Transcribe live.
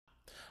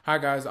Hi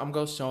guys, I'm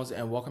Ghost Jones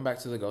and welcome back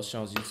to the Ghost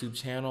Jones YouTube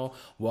channel.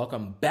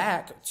 Welcome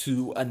back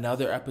to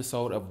another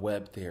episode of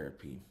Web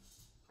Therapy.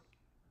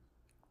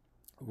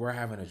 We're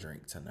having a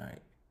drink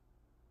tonight.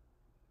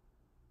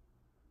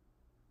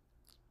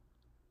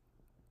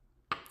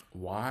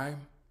 Why?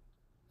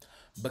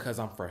 Because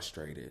I'm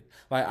frustrated.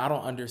 Like, I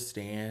don't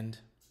understand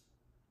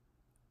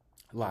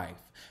life.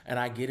 And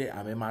I get it.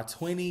 I'm in my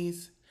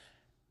 20s.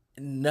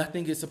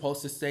 Nothing is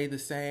supposed to stay the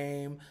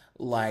same.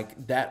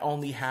 Like, that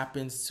only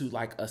happens to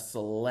like a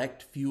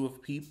select few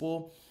of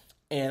people.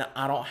 And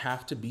I don't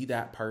have to be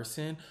that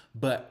person.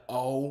 But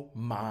oh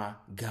my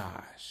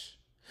gosh.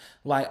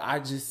 Like,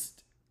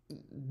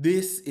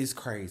 this is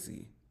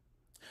crazy.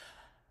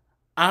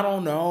 I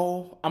don't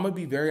know. I'm going to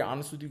be very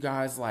honest with you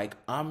guys. Like,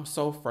 I'm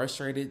so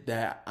frustrated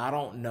that I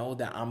don't know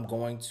that I'm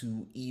going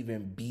to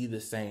even be the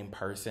same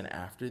person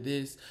after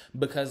this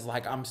because,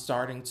 like, I'm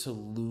starting to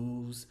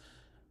lose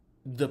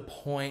the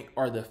point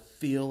or the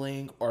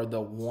feeling or the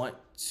want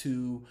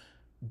to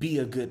be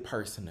a good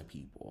person to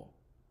people.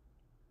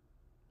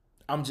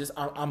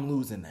 I'm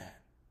losing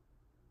that.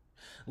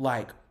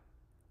 Like,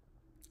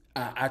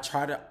 I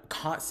try to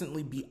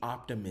constantly be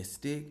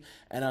optimistic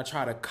and I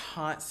try to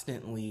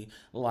constantly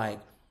like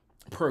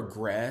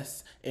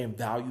progress and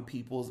value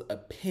people's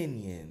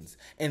opinions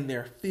and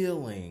their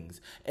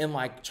feelings and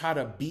like try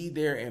to be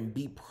there and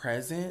be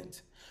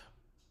present.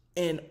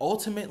 And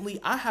ultimately,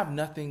 I have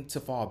nothing to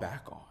fall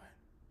back on.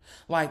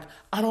 Like,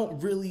 I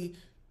don't really,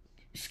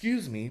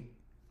 excuse me,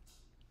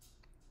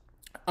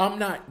 I'm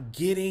not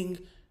getting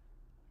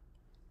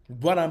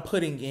what I'm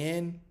putting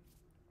in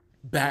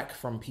back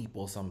from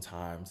people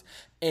sometimes.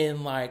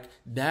 And like,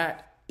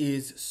 that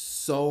is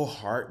so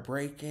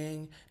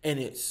heartbreaking and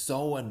it's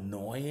so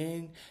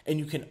annoying. And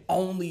you can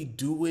only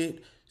do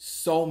it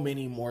so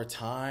many more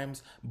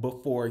times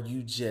before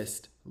you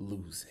just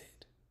lose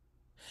it.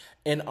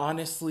 And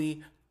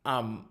honestly,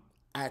 I'm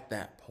at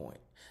that point.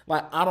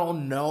 Like, I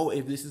don't know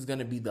if this is going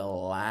to be the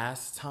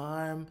last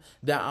time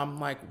that I'm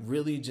like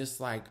really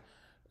just like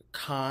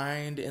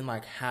kind and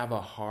like have a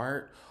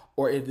heart,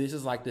 or if this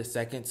is like the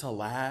second to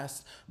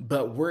last,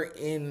 but we're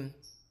in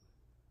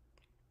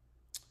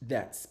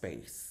that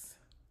space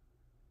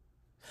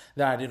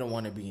that I didn't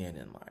want to be in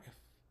life.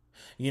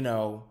 You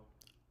know,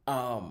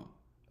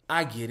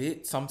 I get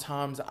it.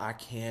 Sometimes I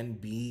can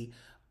be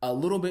a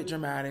little bit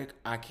dramatic.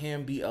 I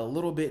can be a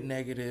little bit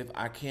negative.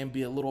 I can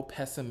be a little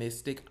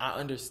pessimistic. I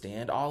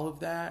understand all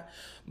of that.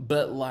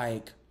 But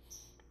like,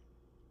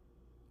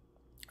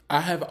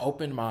 I have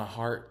opened my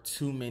heart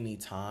too many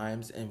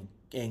times and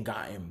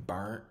gotten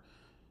burnt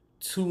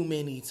too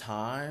many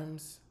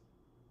times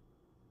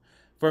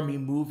for me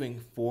moving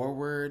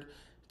forward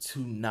to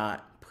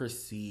not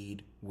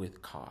proceed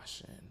with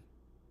caution.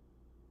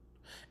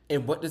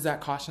 And what does that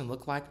caution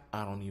look like?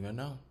 I don't even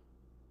know.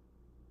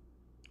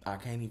 I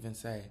can't even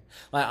say.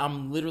 Like,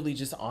 I'm literally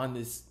just on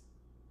this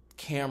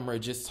camera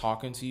just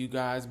talking to you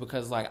guys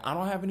because like I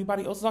don't have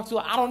anybody else to talk to.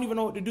 Like, I don't even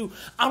know what to do.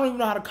 I don't even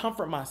know how to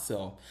comfort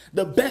myself.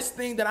 The best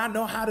thing that I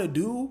know how to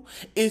do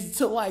is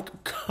to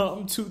like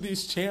come to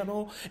this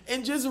channel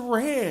and just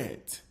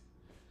rant.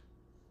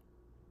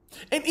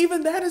 And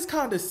even that is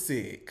kind of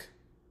sick.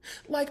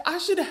 Like, I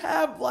should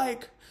have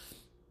like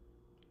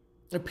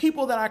the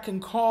people that I can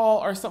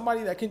call or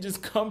somebody that can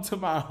just come to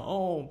my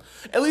home.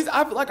 At least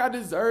I feel like I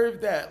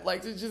deserve that.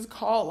 Like, to just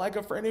call like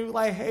a friend and be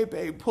like, hey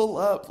babe, pull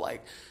up,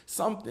 like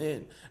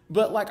something.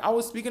 But like, I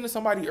was speaking to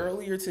somebody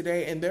earlier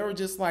today and they were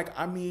just like,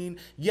 I mean,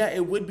 yeah,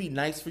 it would be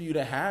nice for you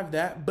to have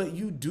that, but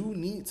you do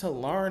need to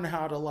learn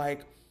how to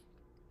like,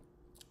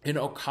 you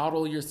know,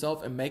 coddle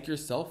yourself and make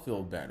yourself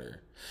feel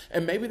better.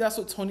 And maybe that's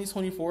what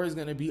 2024 is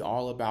going to be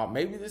all about.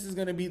 Maybe this is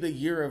going to be the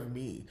year of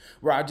me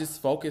where I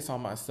just focus on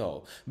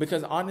myself.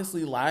 Because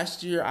honestly,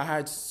 last year I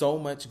had so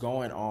much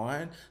going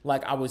on.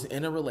 Like, I was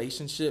in a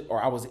relationship,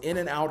 or I was in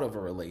and out of a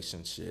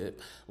relationship.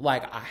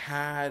 Like, I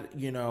had,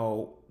 you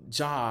know,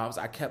 jobs.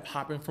 I kept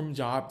hopping from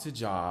job to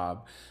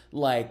job.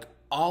 Like,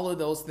 all of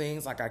those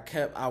things, like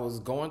I was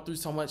going through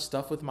so much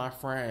stuff with my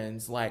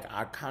friends. Like,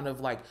 I kind of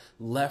like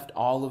left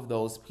all of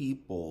those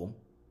people.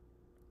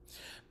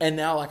 And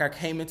now like I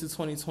came into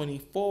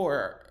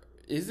 2024.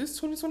 Is this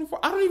 2024?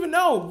 I don't even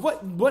know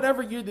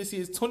whatever year this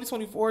is,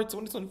 2024,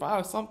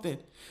 2025, something,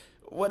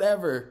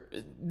 whatever.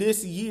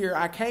 This year,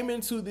 I came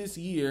into this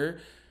year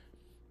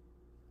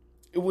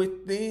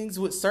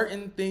with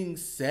certain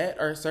things set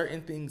or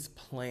certain things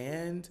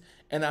planned,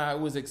 and I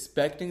was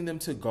expecting them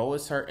to go a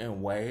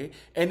certain way,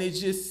 and it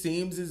just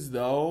seems as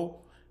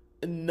though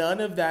none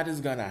of that is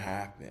gonna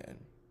happen.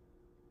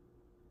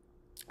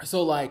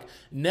 So like,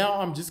 now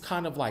I'm just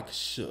kind of like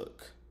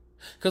shook.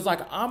 Cause like,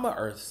 I'm a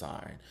earth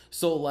sign.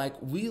 So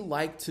like, we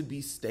like to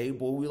be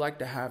stable. We like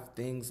to have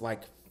things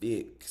like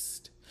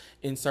fixed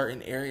in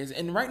certain areas.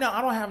 And right now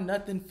I don't have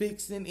nothing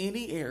fixed in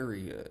any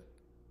area.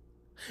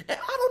 And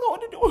I don't know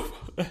what to do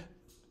about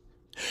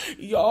that.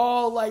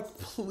 Y'all, like,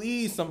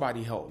 please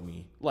somebody help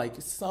me.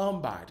 Like,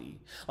 somebody.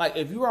 Like,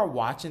 if you are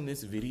watching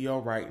this video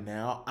right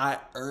now, I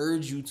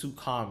urge you to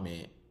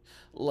comment.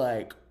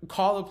 Like,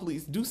 call the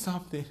police, do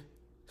something.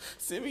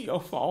 Send me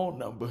your phone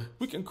number.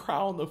 We can cry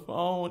on the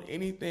phone,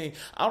 anything.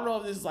 I don't know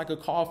if this is like a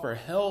call for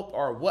help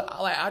or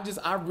what. Like,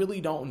 I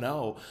really don't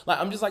know. Like,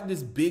 I'm just like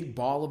this big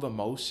ball of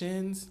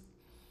emotions.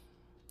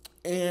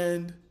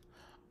 And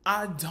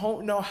I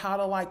don't know how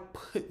to like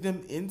put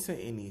them into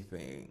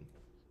anything.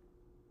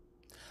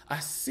 I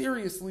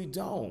seriously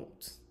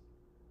don't.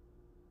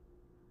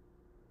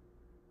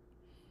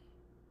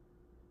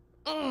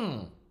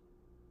 Mm.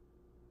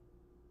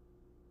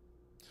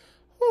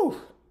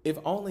 Whew. If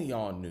only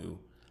y'all knew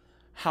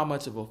how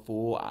much of a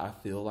fool I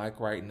feel like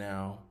right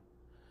now,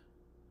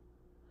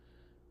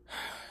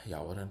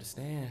 y'all would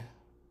understand.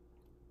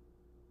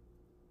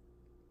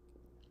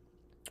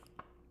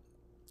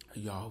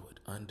 Y'all would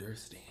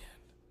understand.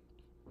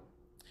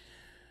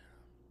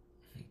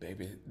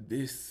 Baby,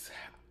 this,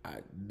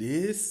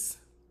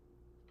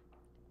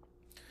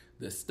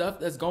 the stuff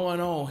that's going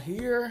on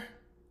here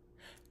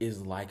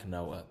is like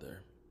no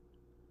other.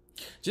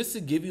 Just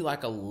to give you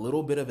like a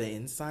little bit of an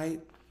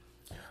insight,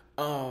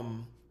 I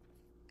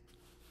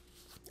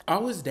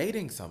was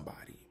dating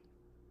somebody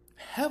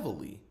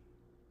heavily,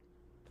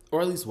 or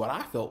at least what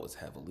I felt was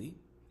heavily.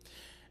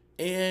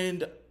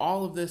 And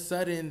all of a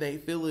sudden, they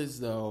feel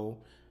as though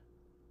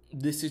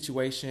this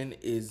situation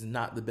is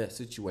not the best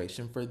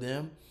situation for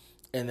them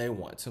and they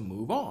want to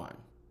move on.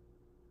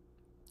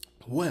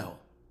 Well,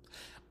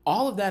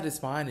 all of that is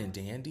fine and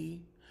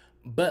dandy,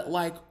 but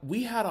like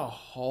we had a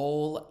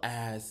whole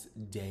ass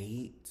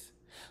date.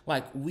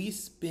 Like we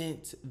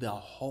spent the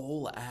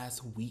whole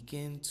ass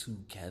weekend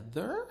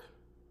together.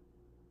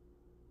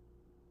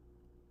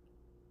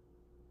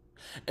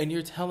 And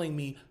you're telling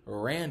me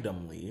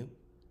randomly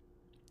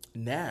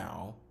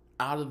now,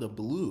 out of the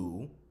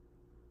blue,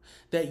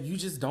 that you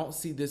just don't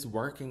see this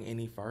working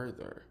any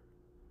further.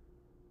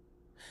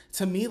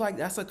 To me, like,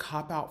 that's a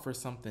cop out for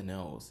something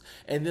else.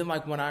 And then,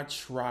 like, when I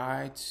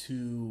try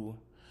to,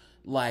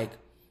 like,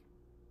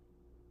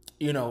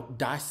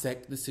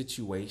 dissect the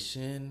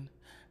situation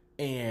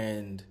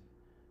and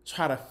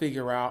try to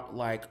figure out,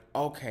 like,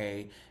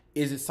 okay,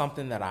 is it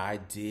something that I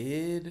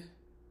did?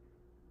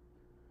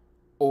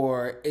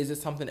 Or is it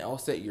something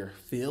else that you're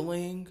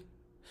feeling?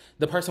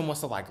 The person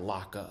wants to, like,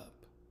 lock up.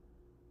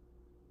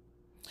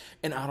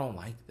 And I don't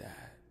like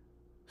that.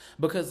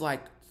 Because,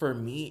 like, for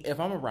me, if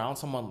I'm around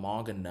someone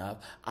long enough,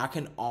 I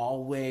can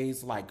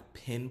always, like,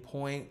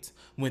 pinpoint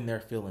when they're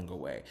feeling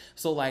away.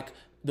 So, like,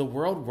 the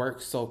world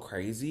works so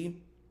crazy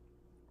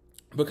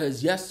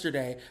because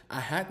yesterday I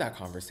had that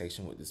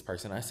conversation with this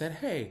person. I said,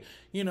 hey,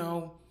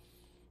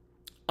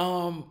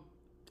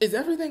 is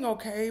everything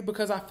okay?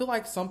 Because I feel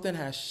like something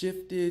has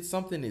shifted.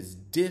 Something is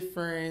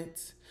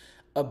different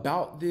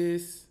about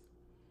this,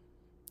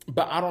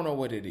 but I don't know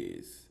what it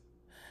is.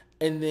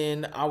 And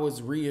then I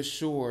was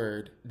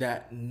reassured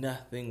that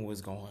nothing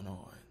was going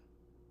on.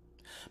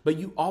 But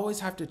you always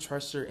have to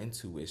trust your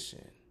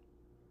intuition.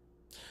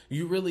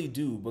 You really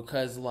do,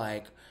 because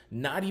like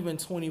not even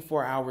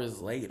 24 hours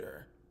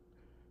later,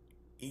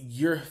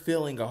 you're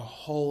feeling a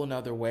whole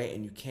nother way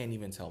and you can't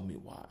even tell me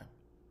why.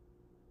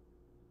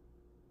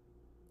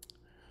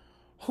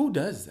 Who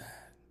does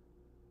that?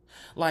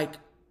 Like,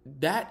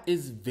 that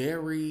is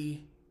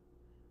very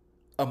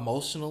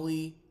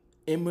emotionally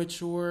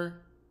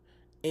immature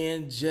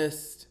and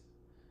just,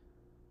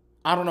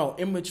 I don't know,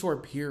 immature,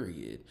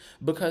 period.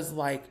 Because,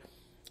 like,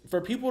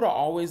 for people to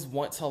always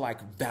want to,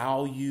 like,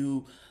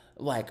 value,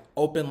 like,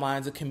 open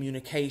lines of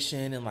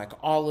communication and, like,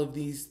 all of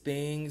these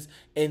things,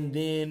 and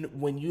then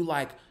when you,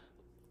 like,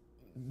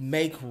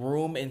 make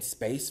room and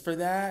space for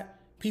that,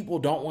 people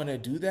don't want to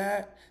do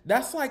that.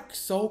 That's like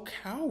so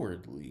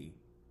cowardly.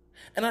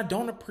 And I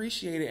don't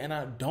appreciate it and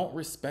I don't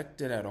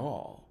respect it at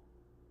all.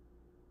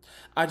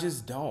 I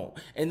just don't.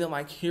 And then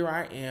like here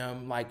I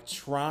am like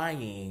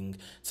trying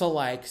to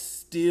like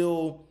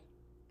still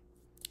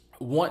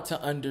want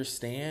to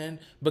understand,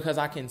 because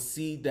I can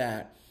see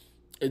that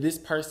this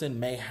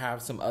person may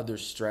have some other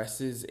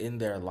stresses in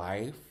their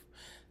life.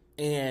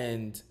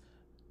 And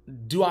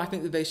do I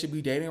think that they should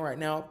be dating right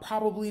now?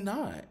 Probably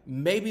not.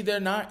 Maybe they're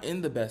not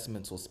in the best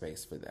mental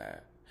space for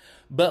that.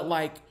 But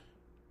like,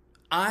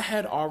 I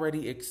had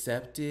already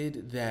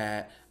accepted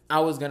that I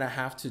was going to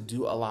have to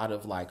do a lot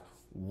of like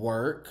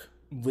work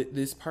with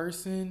this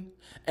person.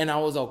 And I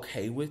was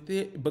okay with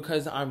it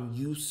because I'm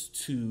used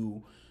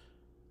to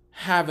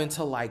having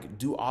to like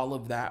do all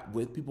of that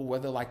with people,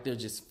 whether like they're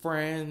just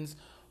friends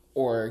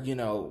or,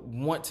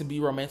 want to be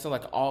romantic,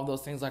 like all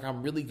those things. Like,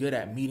 I'm really good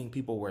at meeting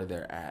people where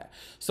they're at.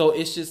 So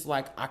it's just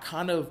like, I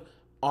kind of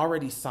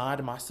already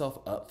signed myself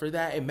up for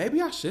that. And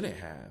maybe I shouldn't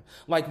have.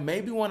 Like,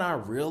 maybe when I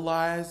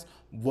realized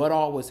what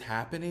all was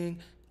happening,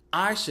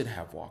 I should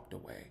have walked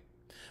away.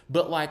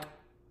 But like,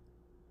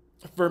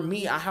 for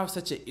me, I have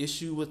such an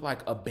issue with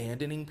like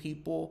abandoning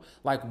people,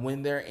 like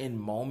when they're in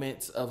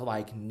moments of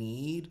like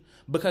need,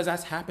 because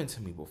that's happened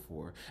to me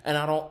before. And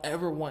I don't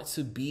ever want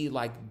to be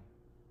like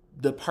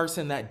the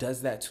person that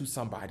does that to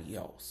somebody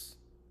else.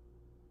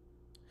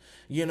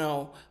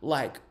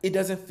 Like it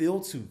doesn't feel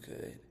too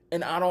good.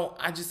 And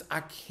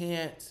I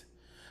can't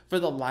for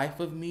the life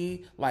of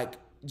me, like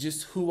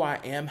just who I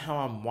am, how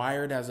I'm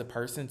wired as a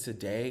person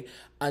today,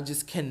 I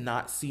just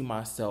cannot see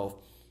myself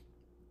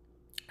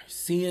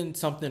seeing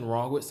something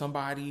wrong with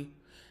somebody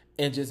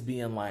and just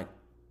being like,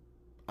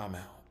 I'm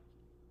out.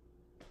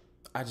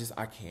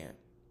 I can't.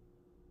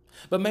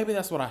 But maybe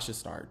that's what I should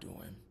start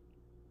doing.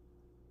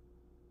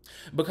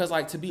 Because,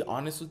 like, to be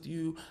honest with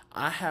you,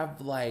 I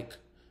have, like,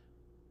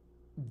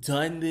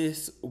 done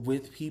this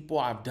with people.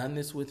 I've done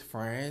this with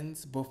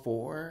friends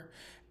before,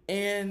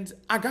 and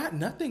I got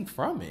nothing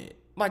from it.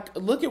 Like,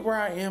 look at where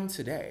I am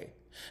today.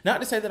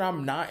 Not to say that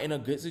I'm not in a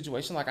good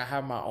situation. Like, I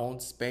have my own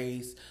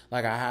space.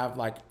 Like, I have,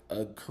 like,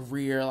 a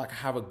career. Like, I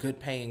have a good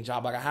paying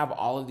job. Like, I have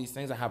all of these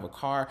things. I have a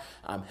car.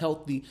 I'm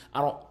healthy.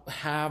 I don't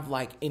have,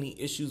 like, any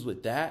issues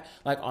with that.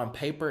 Like, on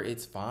paper,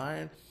 it's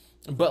fine.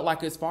 But,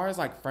 like, as far as,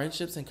 like,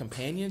 friendships and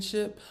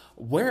companionship,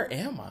 where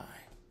am I?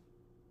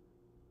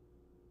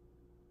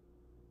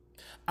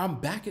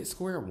 I'm back at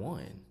square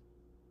one.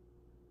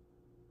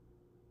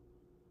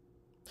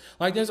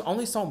 Like, there's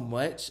only so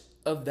much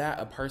of that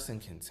a person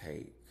can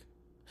take.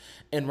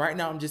 And right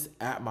now, I'm just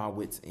at my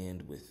wit's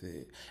end with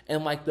it.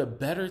 And, like, the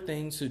better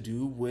thing to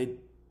do would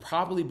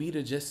probably be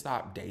to just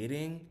stop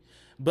dating.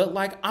 But,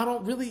 like, I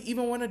don't really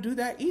even want to do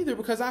that either,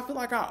 because I feel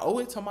like I owe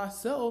it to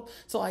myself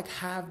to, like,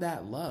 have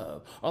that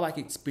love or, like,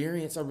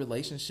 experience a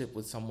relationship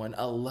with someone,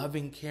 a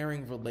loving,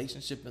 caring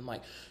relationship, and,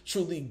 like,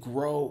 truly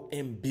grow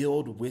and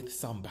build with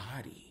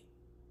somebody.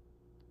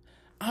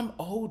 I'm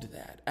owed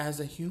that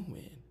as a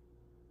human.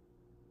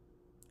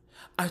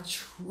 I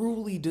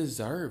truly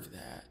deserve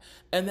that.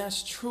 And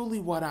that's truly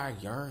what I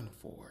yearn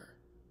for.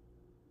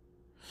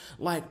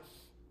 Like,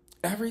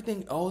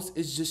 everything else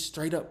is just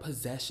straight up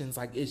possessions.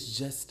 Like, it's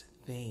just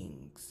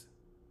things.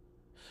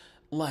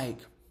 Like,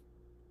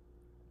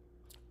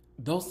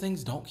 those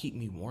things don't keep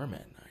me warm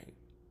at night.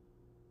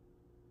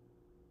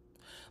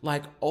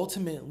 Like,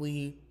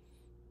 ultimately,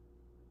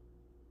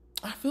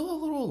 I feel a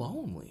little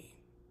lonely.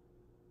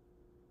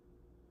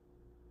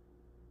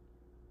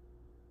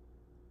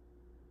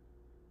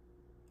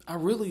 I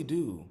really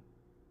do.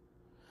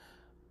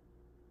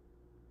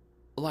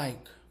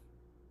 Like,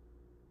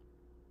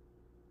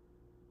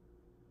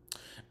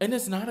 and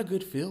it's not a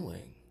good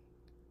feeling.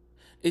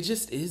 It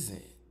just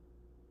isn't.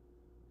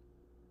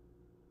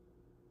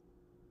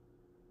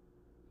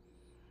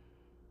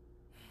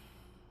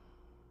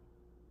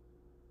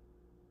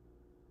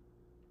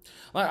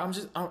 Like,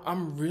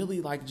 I'm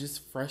really, like,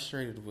 just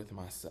frustrated with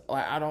myself.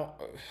 Like,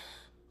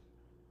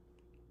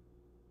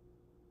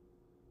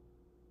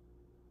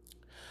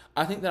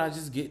 I think that I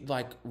just get,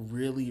 like,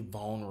 really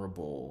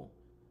vulnerable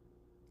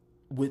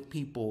with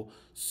people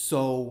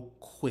so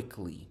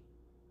quickly.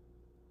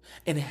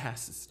 And it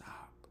has to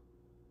stop.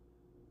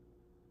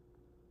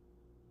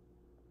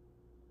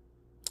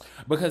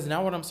 Because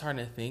now what I'm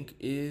starting to think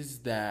is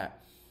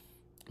that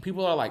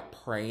people are, like,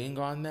 preying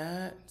on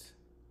that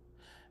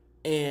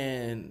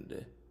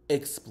and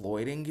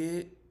exploiting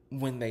it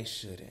when they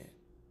shouldn't.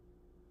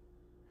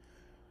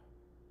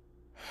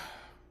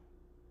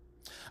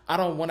 I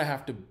don't want to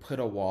have to put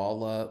a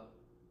wall up,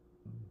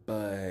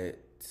 but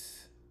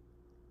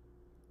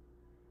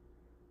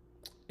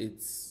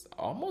it's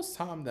almost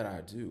time that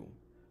I do.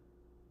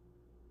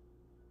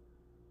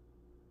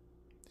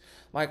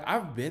 Like,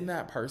 I've been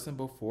that person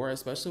before,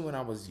 especially when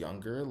I was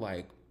younger.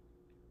 Like,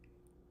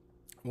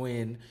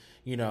 when,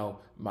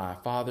 my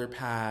father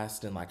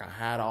passed and, like, I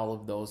had all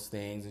of those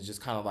things, and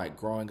just kind of, like,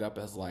 growing up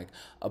as, like,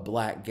 a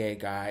black gay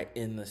guy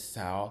in the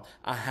South,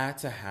 I had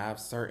to have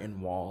certain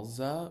walls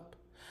up.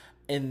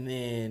 And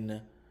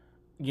then,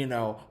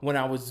 when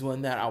I was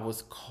doing that, I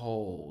was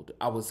cold.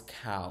 I was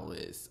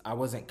callous. I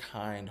wasn't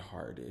kind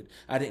hearted.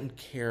 I didn't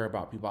care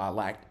about people. I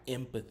lacked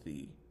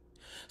empathy.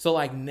 So,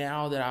 like,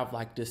 now that I've,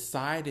 like,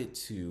 decided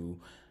to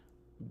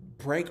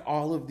break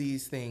all of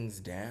these things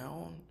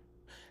down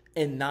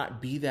and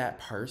not be that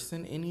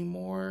person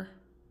anymore,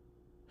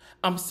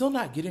 I'm still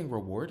not getting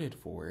rewarded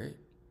for it.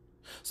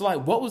 So,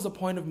 like, what was the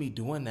point of me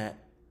doing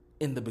that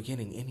in the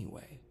beginning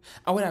anyway?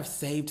 I would have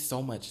saved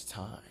so much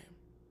time.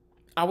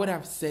 I would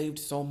have saved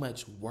so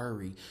much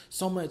worry,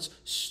 so much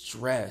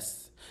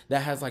stress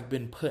that has, like,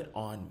 been put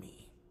on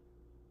me.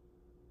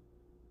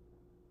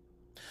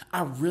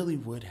 I really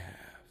would have.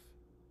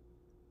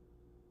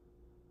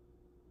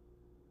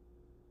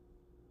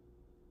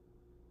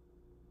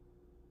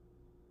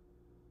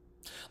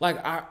 Like,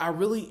 I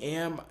really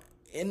am,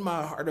 in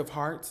my heart of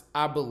hearts,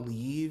 I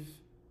believe,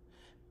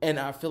 and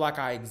I feel like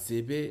I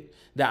exhibit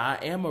that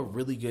I am a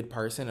really good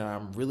person, and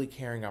I'm really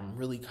caring, I'm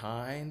really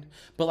kind.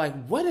 But,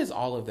 like, what is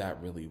all of that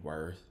really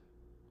worth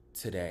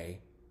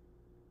today?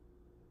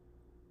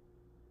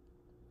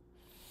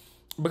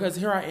 Because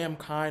here I am,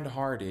 kind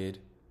hearted,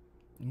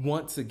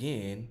 once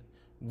again,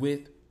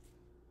 with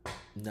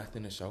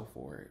nothing to show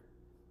for it.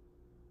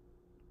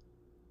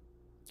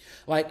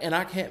 Like, and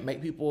I can't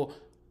make people,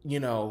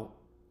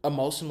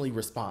 emotionally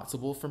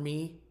responsible for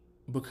me,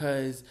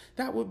 because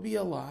that would be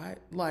a lot.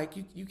 Like,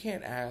 you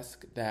can't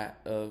ask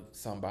that of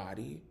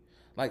somebody.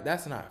 Like,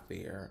 that's not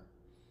fair.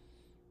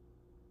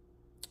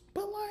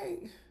 But,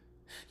 like,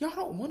 y'all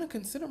don't want to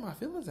consider my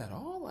feelings at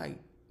all. Like,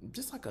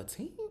 Just like a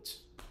tinge?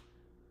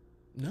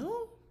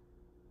 No?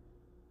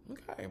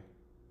 Okay.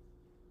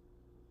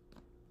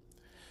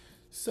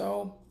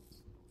 So,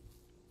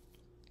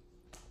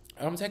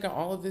 I'm taking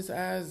all of this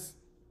as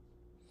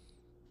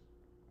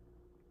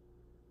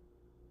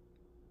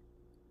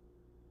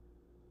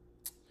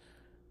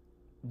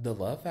the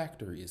Love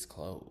Factory is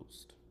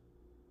closed.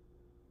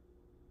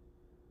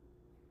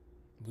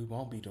 We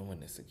won't be doing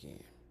this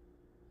again.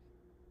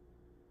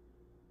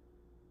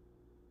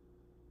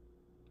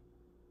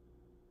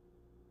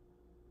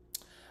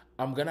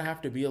 I'm gonna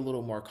have to be a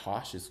little more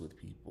cautious with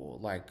people,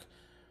 like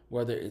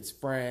whether it's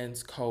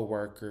friends,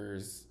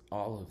 coworkers,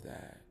 all of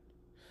that.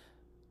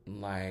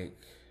 Like,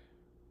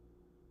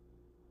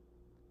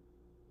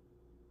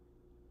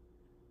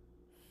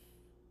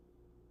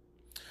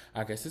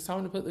 I guess it's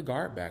time to put the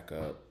guard back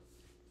up.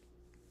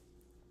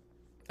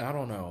 I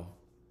don't know.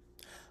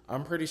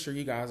 I'm pretty sure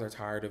you guys are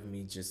tired of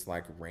me just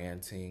like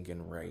ranting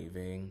and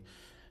raving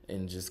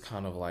and just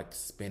kind of like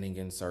spinning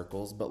in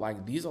circles. But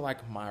like, these are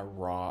like my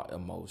raw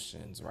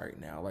emotions right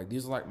now. Like,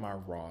 these are like my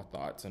raw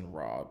thoughts and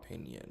raw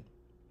opinion.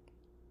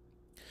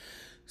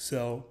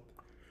 So,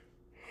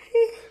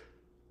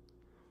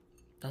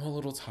 I'm a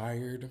little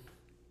tired.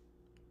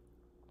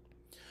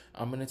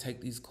 I'm going to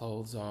take these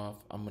clothes off.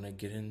 I'm going to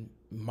get in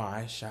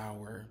my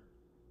shower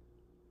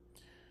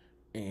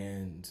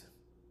and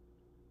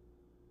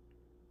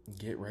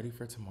get ready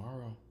for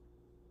tomorrow.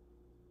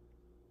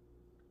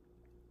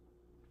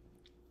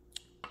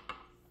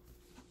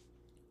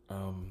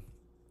 Um,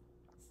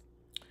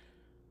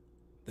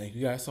 Thank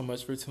you guys so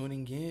much for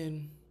tuning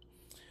in.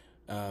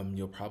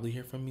 You'll probably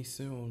hear from me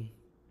soon.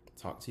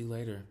 Talk to you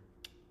later.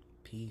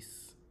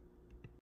 Peace.